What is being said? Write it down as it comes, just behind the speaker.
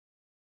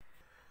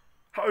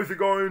How's it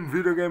going,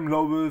 video game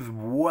lovers?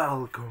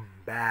 Welcome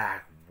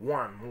back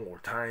one more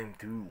time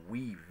to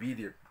We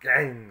Video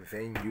Games,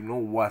 and you know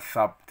what's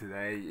up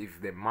today is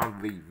the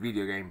monthly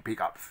video game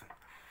pickups.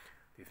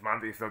 This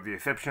month is not the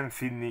exception.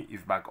 Sydney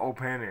is back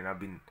open, and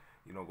I've been,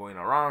 going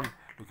around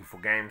looking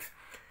for games.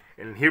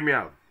 And hear me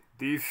out.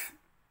 This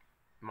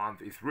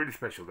month is really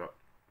special though,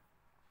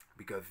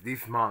 because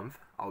this month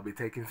I'll be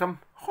taking some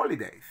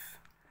holidays.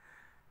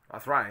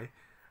 That's right,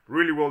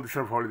 really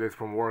well-deserved holidays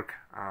from work.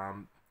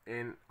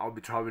 And I'll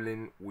be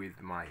traveling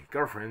with my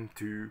girlfriend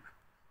to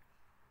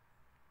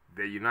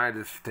the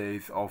United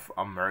States of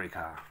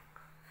America.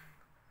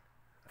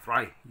 That's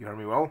right, you heard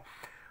me well.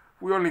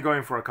 We're only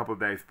going for a couple of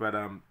days, but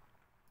I'm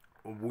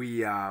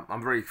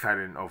very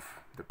excited of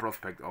the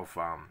prospect of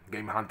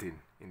game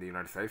hunting in the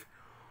United States.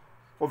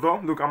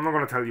 Although, look, I'm not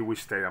going to tell you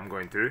which state I'm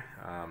going to,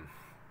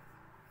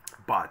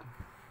 but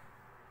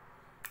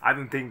I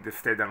don't think the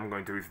state that I'm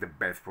going to is the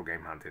best for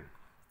game hunting.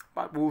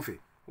 But we'll see.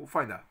 We'll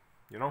find out,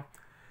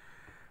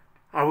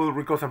 I will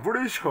record some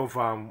footage of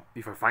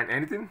if I find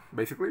anything,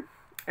 basically,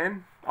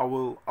 and I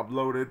will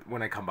upload it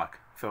when I come back.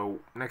 So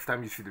next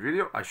time you see the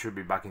video, I should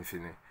be back in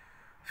Sydney.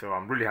 So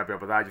I'm really happy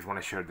about that. I just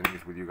want to share the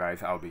news with you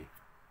guys. I'll be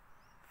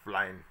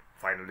flying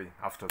finally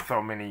after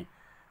so many,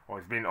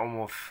 it's been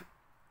almost,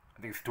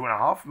 I think it's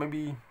 2.5,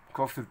 maybe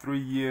close to 3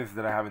 years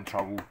that I haven't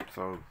traveled.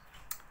 So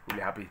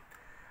really happy.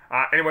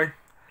 Anyway,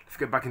 let's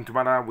get back into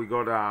matter. We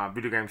got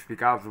video games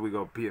pickups. We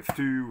got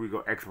PS2, we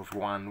got Xbox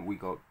One, we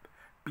got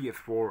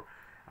PS4.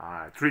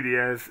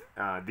 3DS,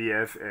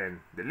 DS,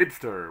 and the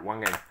Lipster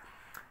one game.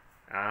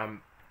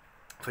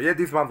 So yeah,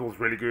 this month was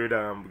really good.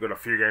 We got a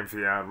few games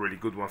here, really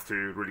good ones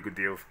too, really good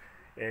deals,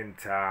 and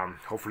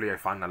hopefully I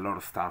find a lot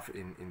of stuff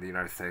in the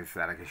United States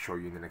that I can show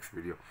you in the next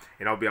video.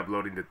 And I'll be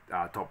uploading the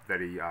top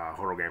 30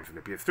 horror games on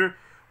the PS2,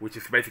 which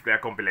is basically a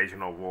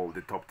compilation of all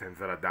the top 10s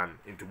that I've done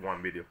into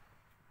one video.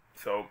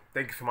 So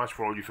thank you so much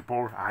for all your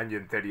support,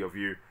 130 of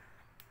you.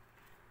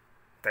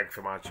 Thanks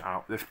so much.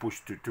 Let's push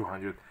to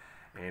 200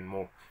 and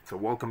more. So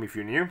welcome if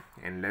you're new,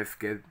 and let's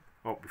get,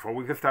 before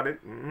we get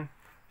started,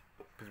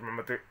 please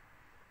remember to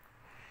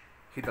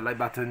hit the like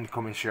button,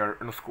 comment, share,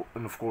 and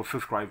of course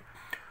subscribe,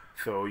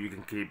 so you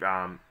can keep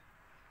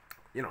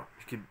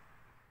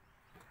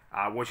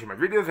watching my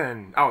videos,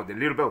 and the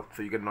little bell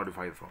so you get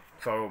notified as well.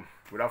 So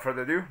without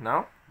further ado,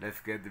 now let's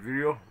get the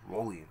video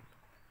rolling.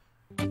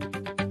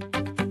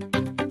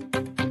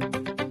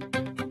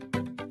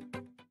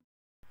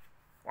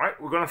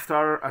 We're gonna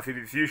start, as it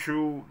is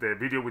usual, the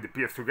video with the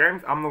PS2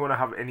 games. I'm not gonna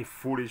have any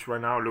footage right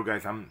now. Look,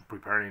 guys, I'm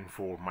preparing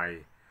for my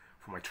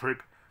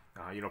trip.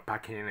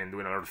 Packing and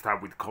doing a lot of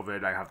stuff with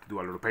COVID. I have to do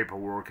a lot of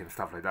paperwork and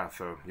stuff like that.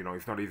 So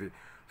it's not easy.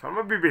 So I'm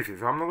gonna be busy.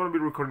 So I'm not gonna be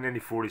recording any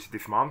footage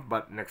this month.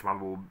 But next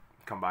month we'll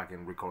come back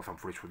and record some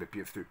footage with the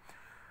PS2.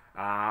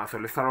 So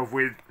let's start off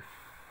with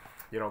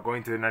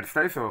going to the United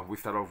States. So we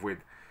start off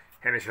with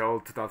NHL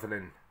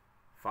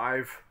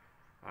 2005.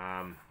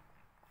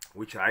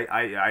 Which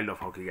I love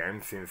hockey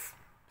games since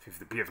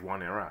the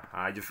PS1 era.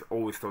 I just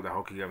always thought that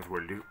hockey games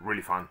were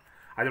really fun.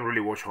 I didn't really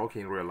watch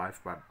hockey in real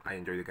life, but I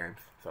enjoy the games.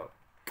 So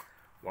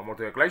one more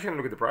to the collection.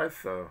 Look at the price.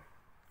 So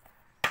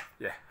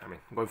yeah, I mean,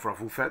 going for a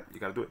full set, you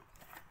gotta do it.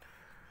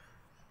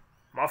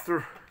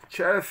 Master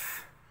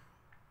Chess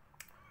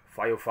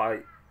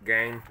 505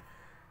 game.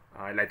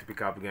 I like to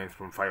pick up games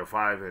from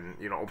 505 and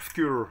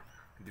obscure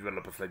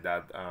developers like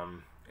that.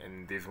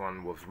 And this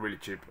one was really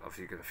cheap, as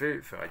you can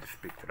see. So I just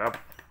picked it up.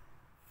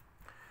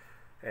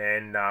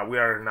 And we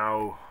are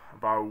now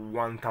about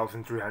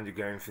 1,300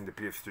 games in the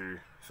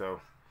PS2,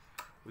 so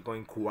we're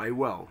going quite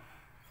well.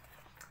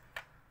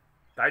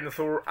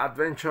 Dinosaur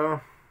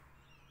Adventure,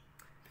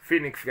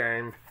 Phoenix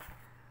game.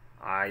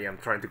 I am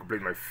trying to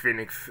complete my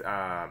Phoenix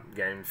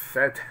game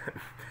set.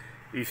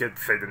 Easier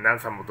to say than done.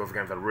 Some of those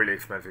games are really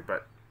expensive,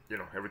 but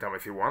every time I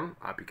see one,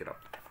 I pick it up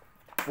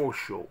for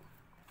sure.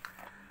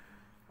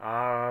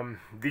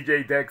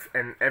 DJ Decks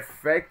and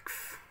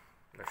FX.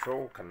 That's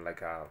all, kind of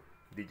like a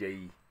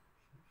DJ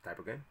type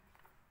of game.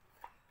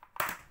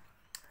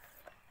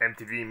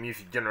 MTV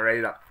Music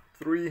Generator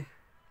 3.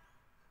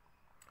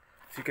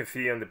 As you can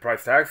see on the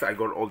price tags, I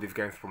got all these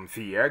games from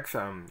CEX.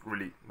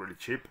 Really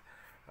cheap.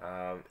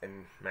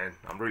 And man,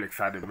 I'm really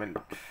excited to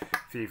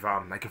see if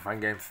I can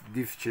find games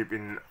this cheap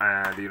in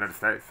the United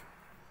States.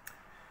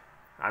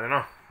 I don't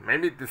know.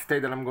 Maybe the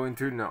state that I'm going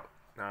to, no.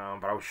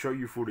 But I'll show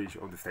you footage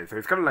of the state. So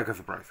it's kind of like a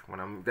surprise. When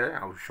I'm there,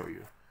 I'll show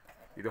you.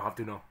 You don't have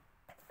to know.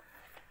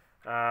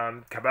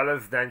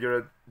 Cabela's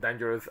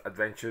Dangerous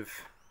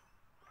Adventures.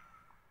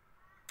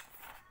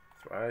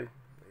 That's right,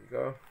 there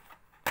you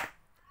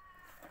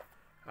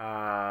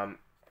go.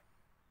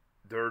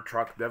 Dirt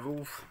Truck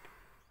Devils.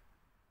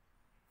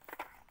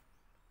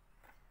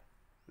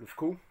 Looks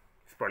cool.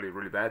 It's probably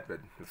really bad, but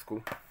it's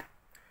cool.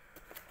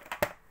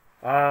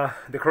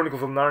 The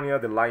Chronicles of Narnia,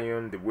 The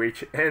Lion, The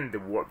Witch, and The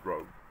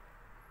Wardrobe.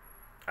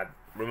 I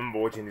remember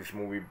watching this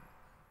movie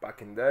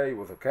back in the day. It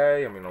was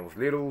okay. I mean, I was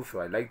little, so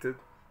I liked it.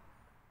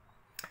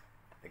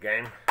 The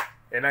game,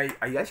 and I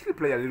actually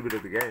played a little bit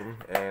of the game,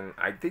 and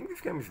I think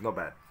this game is not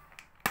bad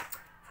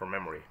from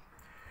memory.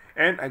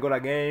 And I got a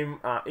game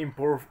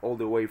import all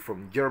the way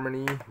from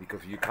Germany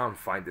because you can't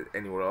find it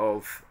anywhere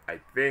else. I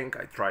think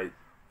I tried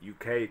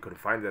UK, couldn't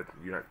find it.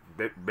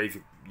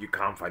 Basic, you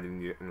can't find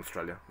it in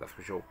Australia, that's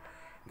for sure.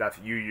 That's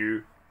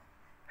Yu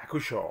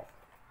Hakusho.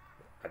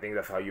 I think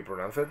that's how you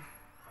pronounce it.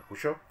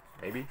 Hakusho,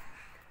 maybe.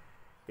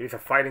 It is a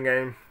fighting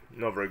game,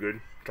 not very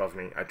good. Trust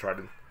me, I tried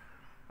it.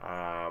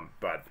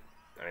 But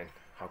I mean,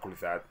 how cool is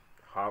that?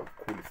 How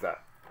cool is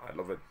that? I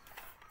love it.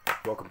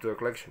 Welcome to the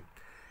collection.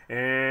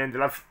 And the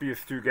last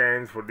PS2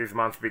 games for this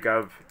month's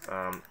pickup.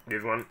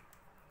 This one,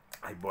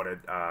 I bought it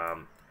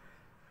on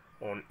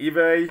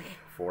eBay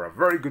for a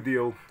very good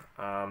deal.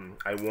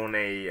 I won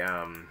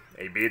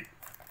a bid,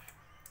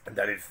 and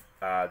that is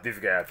this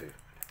guy too.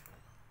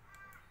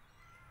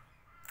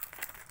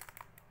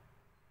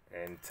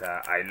 And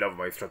I love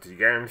my strategy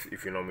games.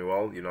 If you know me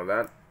well, you know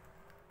that.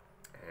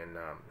 And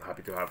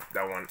happy to have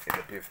that one in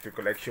the PS2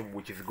 collection,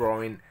 which is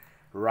growing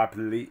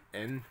rapidly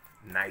and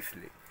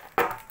nicely.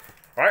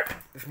 Alright,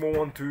 let's move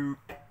on to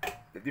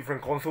the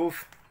different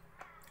consoles.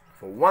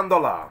 For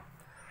 $1,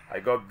 I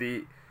got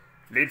the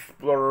Lead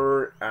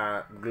Explorer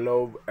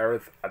Globe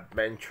Earth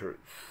Adventures.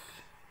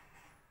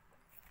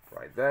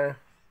 Right there.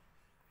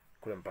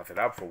 Couldn't pass it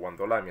up for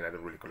 $1. I mean, I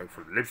don't really collect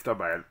for the Lead stuff,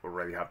 but I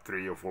already have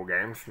 3 or 4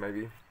 games,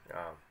 maybe.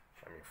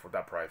 I mean, for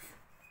that price.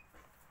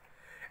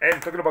 And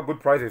talking about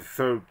good prices,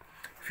 so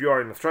if you are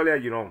in Australia,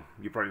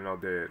 you probably know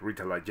the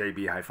retailer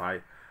JB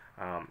Hi-Fi.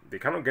 They're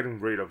kind of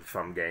getting rid of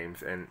some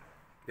games, and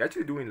they're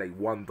actually doing like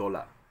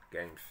 $1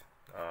 games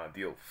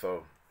deal.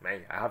 So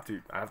man, I have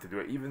to do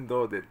it, even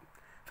though that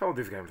some of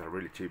these games are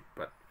really cheap.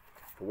 But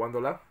for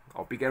 $1,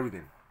 I'll pick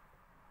everything.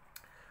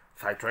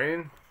 Side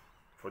Training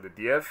for the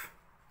DS,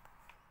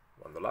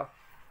 $1.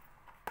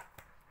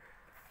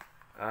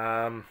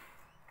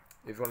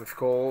 This one is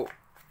called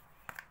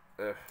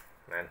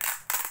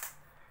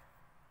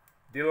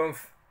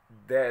Dylan's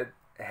Dead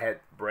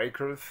Head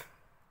Breakers.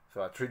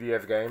 So a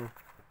 3DS game.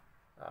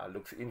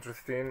 Looks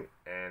interesting,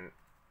 and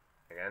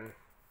again,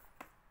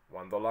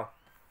 $1.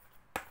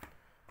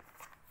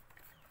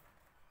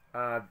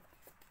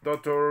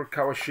 Dr.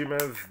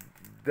 Kawashima's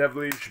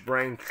Devilish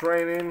Brain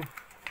Training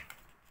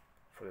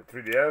for the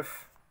 3DS,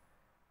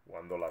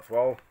 $1 as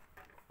well.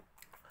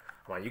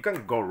 Come on, you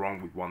can't go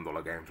wrong with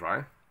 $1 games,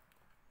 right?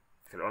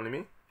 Is it only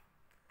me?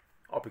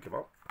 I'll pick him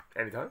up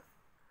anytime.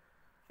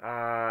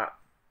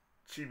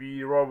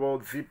 Chibi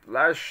Robot Zip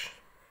Lash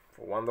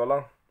for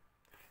 $1.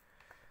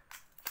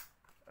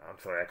 I'm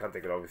sorry, I can't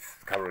take it off. It's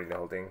covering the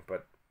whole thing,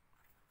 but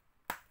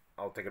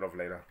I'll take it off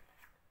later.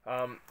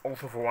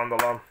 Also for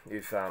 $1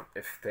 is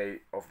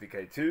State of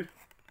Decay 2.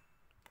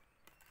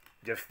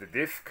 Just the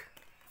disc.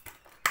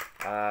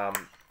 A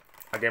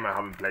game I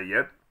haven't played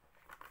yet,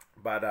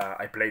 but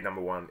I played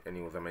number 1 and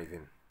it was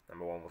amazing.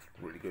 Number 1 was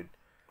really good.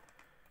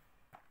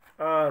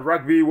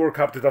 Rugby World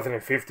Cup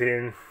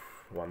 2015,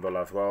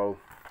 $1 as well.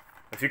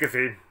 As you can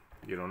see,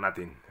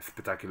 nothing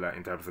spectacular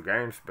in terms of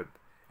games, but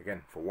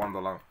again, for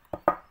 $1,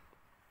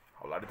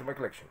 I'll add it to my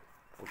collection,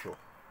 for sure.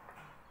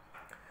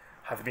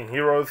 Has Been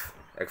Heroes,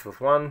 Xbox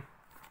One,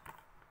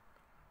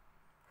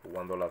 for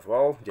 $1 as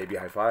well. JB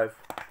Hi-Fi.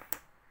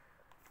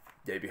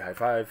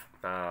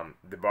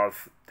 The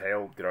Bar's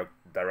Tale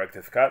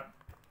Director's Cut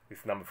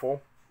is number 4,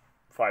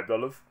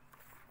 $5.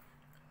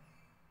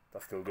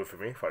 That's still good for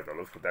me,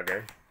 $5 for that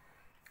game,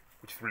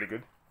 which is really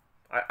good.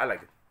 I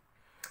like it.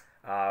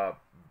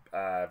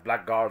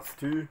 Blackguards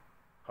 2,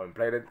 haven't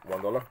played it,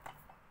 $1.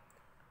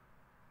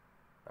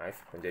 Nice,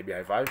 on JB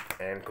Hi-Fi.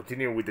 And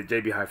continuing with the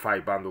JB Hi-Fi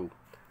bundle,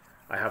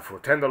 I have for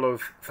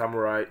 $10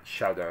 Samurai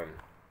Showdown.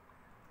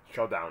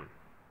 $10.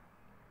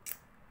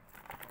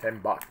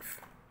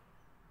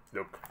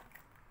 Look,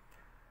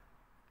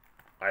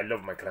 I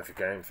love my classic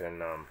games,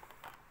 and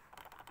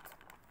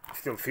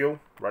still feel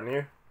brand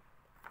new.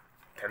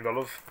 $10.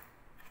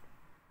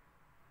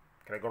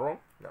 Can I go wrong?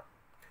 No.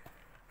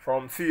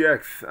 From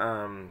CX,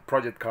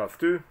 Project Cars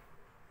 2,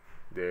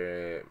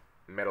 the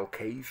metal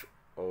case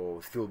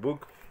or steel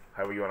book,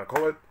 however you want to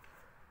call it,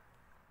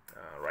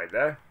 right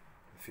there,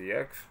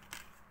 CX.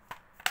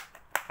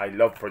 I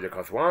love Project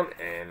Cars 1,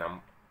 and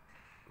I'm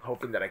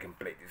hoping that I can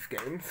play this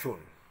game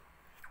soon,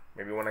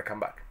 maybe when I come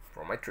back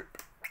from my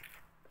trip.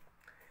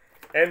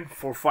 And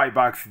for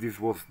 $5, this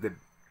was the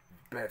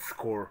best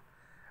score,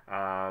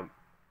 and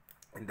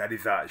that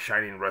is a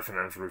Shining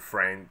Resonance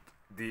Refrain,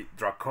 the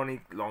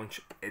Draconic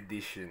Launch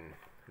Edition.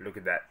 Look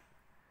at that.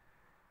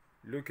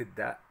 Look at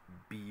that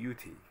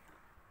beauty.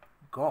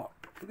 God,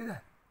 look at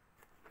that.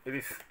 It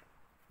is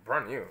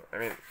brand new. I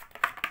mean,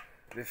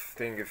 this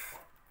thing is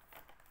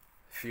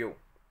fuel.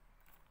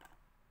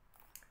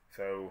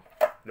 So,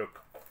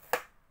 look.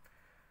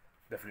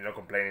 Definitely not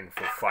complaining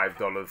for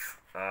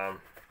 $5.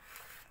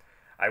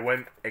 I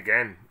went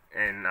again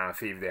and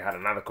see if they had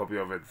another copy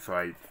of it. So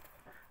I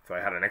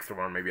had an extra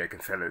one. Maybe I can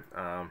sell it.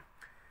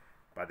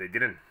 But they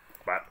didn't.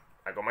 But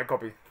I got my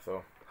copy,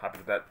 so happy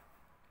with that.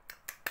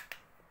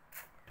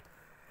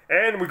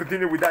 And we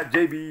continue with that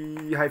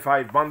JB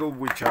Hi-Fi bundle,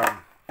 which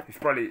is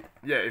probably,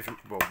 it's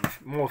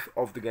most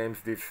of the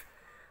games this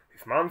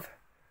month.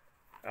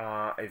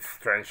 It's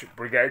Strange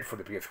Brigade for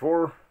the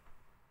PS4,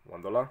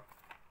 $1.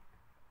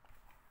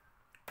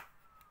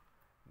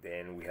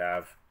 Then we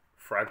have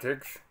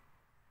Frantics,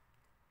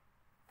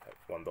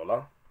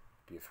 $1,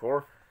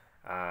 PS4.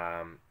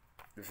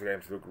 These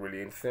games look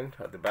really interesting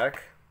at the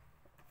back.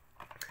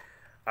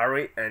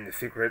 Ari and the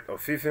Secret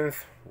of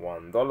Seasons,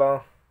 $1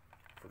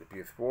 for the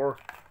PS4.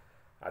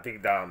 I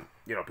think the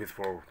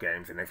PS4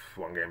 games and Xbox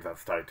One games have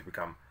started to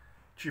become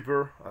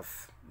cheaper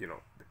as the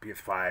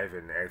PS5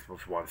 and the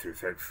Xbox One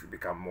Series X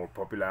become more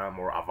popular,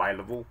 more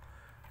available,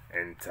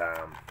 and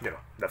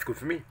that's good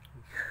for me.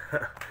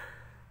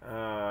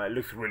 It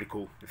looks really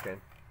cool, this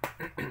game.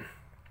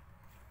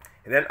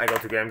 And then I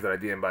got two games that I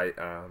didn't buy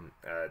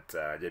at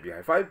JB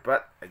Hi-Fi,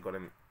 but I got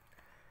them.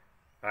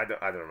 I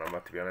don't remember,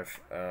 to be honest.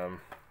 I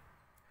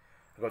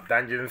got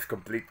Dungeons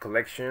Complete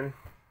Collection.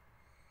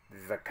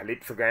 This is a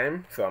Calypso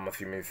game, so I'm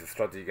assuming it's a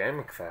strategy game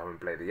because I haven't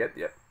played it yet.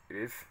 Yep, it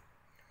is.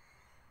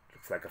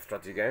 Looks like a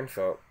strategy game,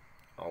 so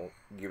I'll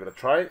give it a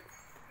try.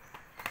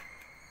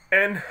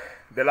 And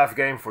the last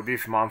game for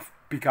this month,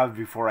 pick up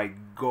before I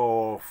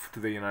go off to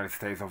the United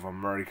States of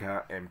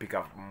America and pick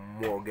up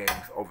more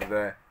games over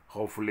there,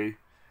 hopefully.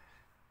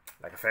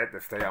 Like I said, the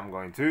state I'm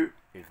going to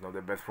is not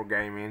the best for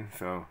gaming,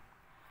 so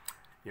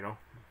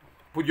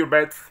put your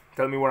bets,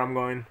 tell me where I'm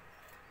going.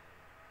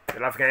 The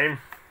last game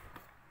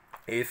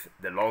is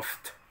The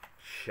Lost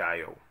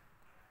Child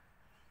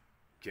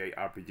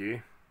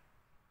JRPG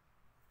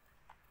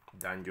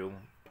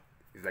dungeon.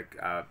 It's like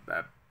a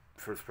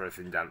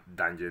first-person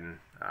dungeon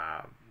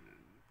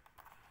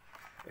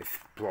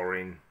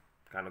exploring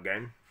kind of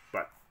game.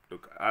 But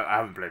look, I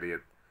haven't played it yet.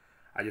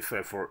 I just saw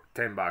it for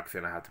 $10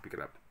 and I had to pick it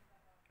up.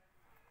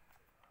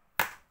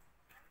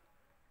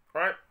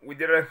 Alright, we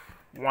did it.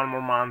 One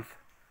more month.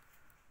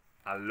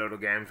 A lot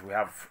of games. We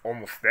have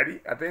almost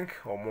 30, I think,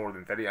 or more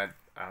than 30. I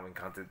haven't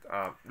counted.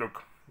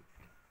 Look,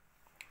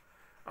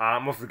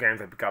 most of the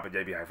games I pick up at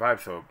JB Hi-Fi,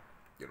 so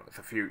it's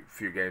a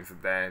few games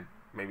there.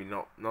 Maybe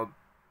not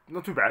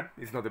too bad.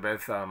 It's not the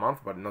best month,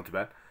 but not too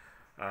bad.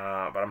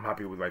 But I'm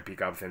happy with my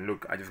pickups. And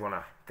look, I just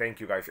wanna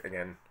thank you guys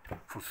again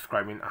for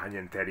subscribing.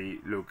 130.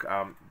 Look,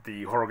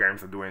 the horror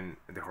games are doing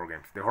the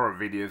horror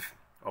videos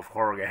of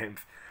horror games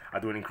are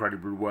doing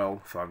incredibly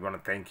well. So I'm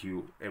gonna thank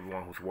you,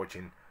 everyone who's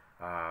watching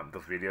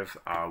those videos.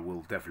 I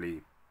will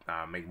definitely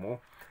make more.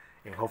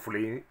 And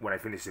hopefully, when I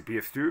finish the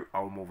PS2,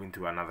 I'll move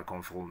into another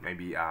console,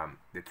 maybe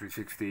the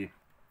 360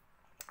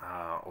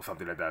 or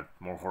something like that.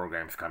 More horror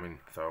games coming,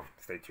 so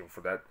stay tuned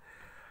for that.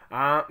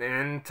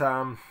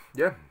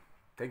 Yeah,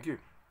 thank you.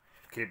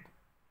 Keep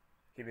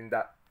hitting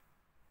that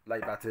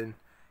like button.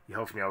 It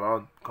helps me a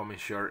lot. Comment,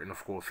 share, and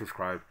of course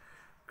subscribe.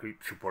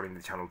 Keep supporting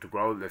the channel to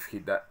grow. Let's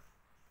hit that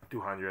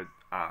 200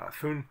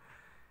 soon.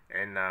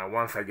 And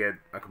once I get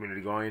a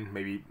community going,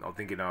 maybe I'm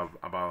thinking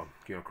about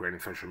creating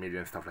social media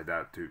and stuff like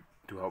that to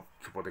help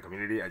support the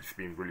community. I've just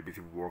been really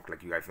busy with work,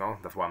 like you guys know.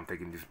 That's why I'm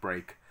taking this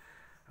break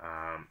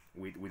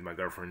with my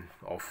girlfriend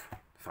off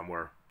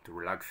somewhere to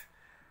relax.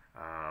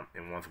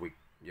 And once we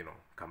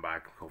come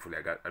back, hopefully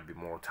I got a bit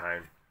more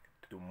time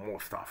to do more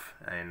stuff.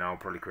 And I'll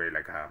probably create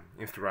like a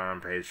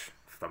Instagram page,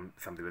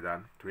 something like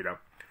that, Twitter,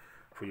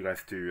 for you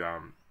guys to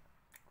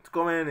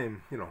comment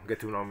and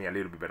get to know me a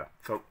little bit better.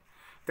 So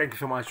thank you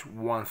so much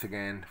once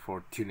again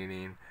for tuning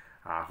in.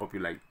 I hope you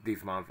like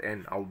this month,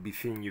 and I'll be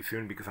seeing you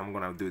soon because I'm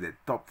gonna do the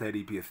top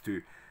 30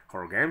 PS2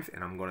 horror games,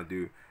 and I'm gonna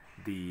do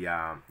the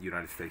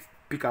United States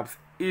pickups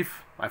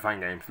if I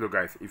find games. Look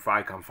guys, if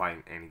I can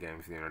find any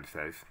games in the United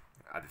States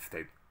at the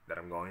state that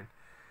I'm going,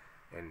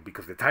 and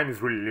because the time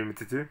is really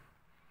limited too,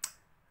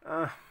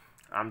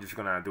 I'm just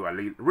gonna do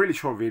a really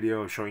short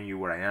video showing you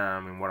where I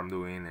am and what I'm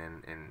doing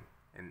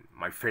and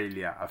my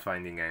failure at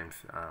finding games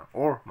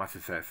or my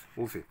success.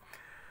 We'll see.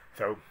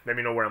 So let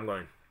me know where I'm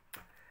going.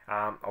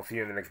 I'll see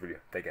you in the next video.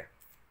 Take care.